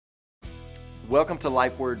Welcome to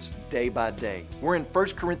LifeWords Day by Day. We're in 1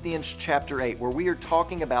 Corinthians chapter 8, where we are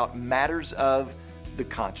talking about matters of the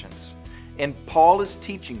conscience. And Paul is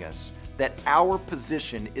teaching us that our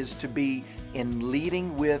position is to be in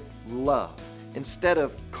leading with love instead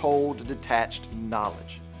of cold, detached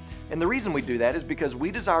knowledge. And the reason we do that is because we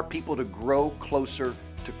desire people to grow closer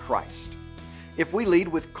to Christ. If we lead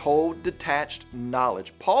with cold, detached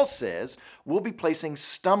knowledge, Paul says we'll be placing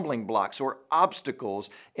stumbling blocks or obstacles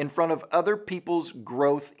in front of other people's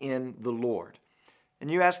growth in the Lord. And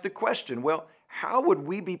you ask the question, well, how would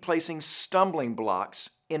we be placing stumbling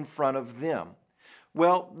blocks in front of them?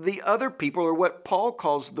 Well, the other people, or what Paul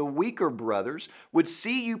calls the weaker brothers, would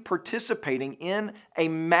see you participating in a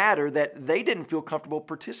matter that they didn't feel comfortable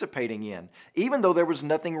participating in, even though there was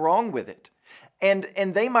nothing wrong with it. And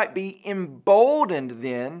they might be emboldened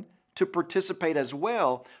then to participate as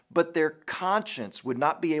well, but their conscience would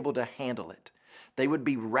not be able to handle it. They would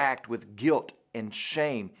be racked with guilt and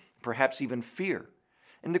shame, perhaps even fear.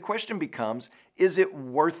 And the question becomes, is it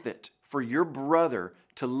worth it for your brother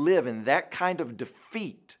to live in that kind of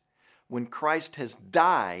defeat when Christ has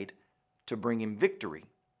died to bring him victory?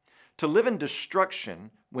 To live in destruction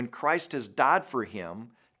when Christ has died for him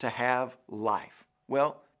to have life?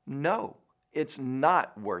 Well, no. It's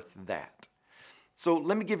not worth that. So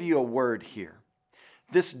let me give you a word here.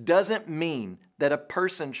 This doesn't mean that a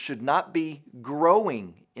person should not be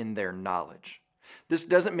growing in their knowledge. This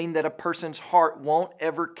doesn't mean that a person's heart won't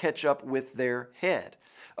ever catch up with their head.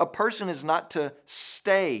 A person is not to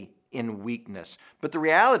stay in weakness, but the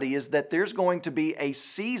reality is that there's going to be a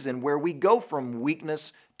season where we go from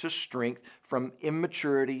weakness to strength, from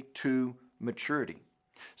immaturity to maturity.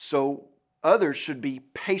 So others should be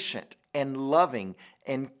patient and loving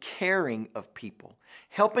and caring of people,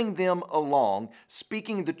 helping them along,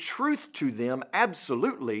 speaking the truth to them,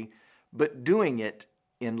 absolutely, but doing it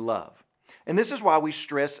in love. And this is why we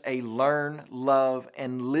stress a learn, love,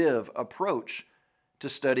 and live approach to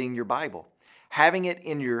studying your Bible. Having it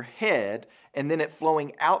in your head and then it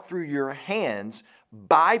flowing out through your hands,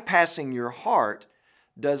 bypassing your heart,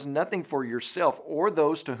 does nothing for yourself or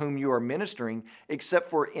those to whom you are ministering except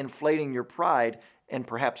for inflating your pride and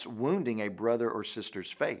perhaps wounding a brother or sister's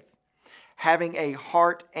faith. Having a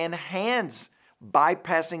heart and hands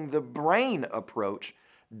bypassing the brain approach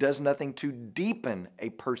does nothing to deepen a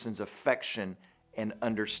person's affection and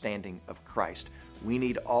understanding of Christ. We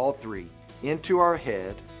need all three into our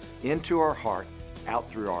head, into our heart, out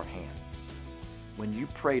through our hands. When you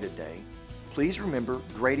pray today, please remember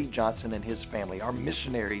Grady Johnson and his family, our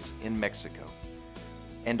missionaries in Mexico.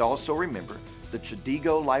 And also remember the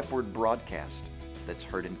Chadigo LifeWord broadcast that's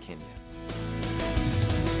heard in Kenya.